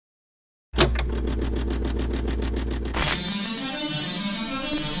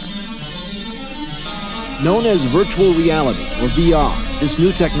Known as virtual reality, or VR, this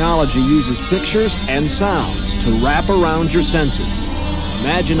new technology uses pictures and sounds to wrap around your senses.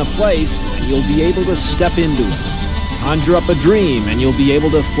 Imagine a place and you'll be able to step into it. Conjure up a dream and you'll be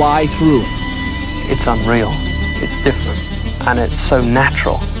able to fly through it. It's unreal, it's different, and it's so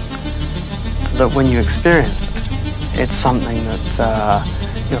natural that when you experience it, it's something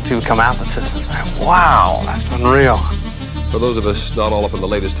that people come out of the system and say, wow, that's unreal. For those of us not all up in the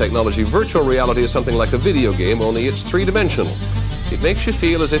latest technology, virtual reality is something like a video game, only it's three-dimensional. It makes you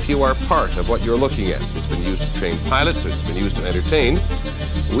feel as if you are part of what you're looking at. It's been used to train pilots, it's been used to entertain.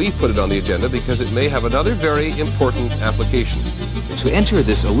 We've put it on the agenda because it may have another very important application. To enter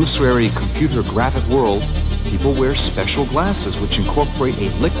this illusory computer graphic world, people wear special glasses which incorporate a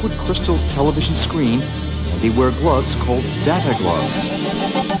liquid crystal television screen, and they wear gloves called data gloves.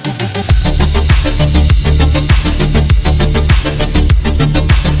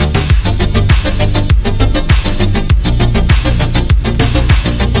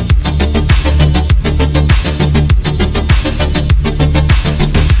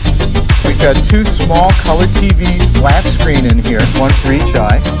 Got two small color TV flat screen in here, one for each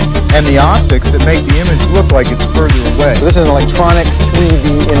eye, and the optics that make the image look like it's further away. So this is an electronic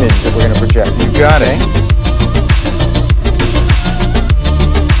 3D image that we're going to project. You got it.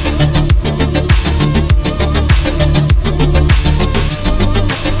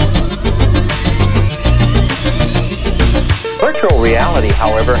 Virtual reality,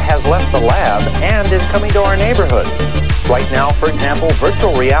 however, has left the lab and is coming to our neighborhoods. Right now, for example,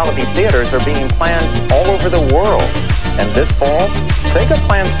 virtual reality theaters are being planned all over the world. And this fall, Sega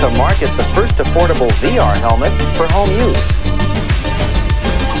plans to market the first affordable VR helmet for home use.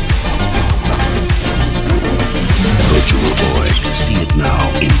 Virtual Boy. See it now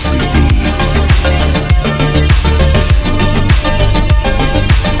in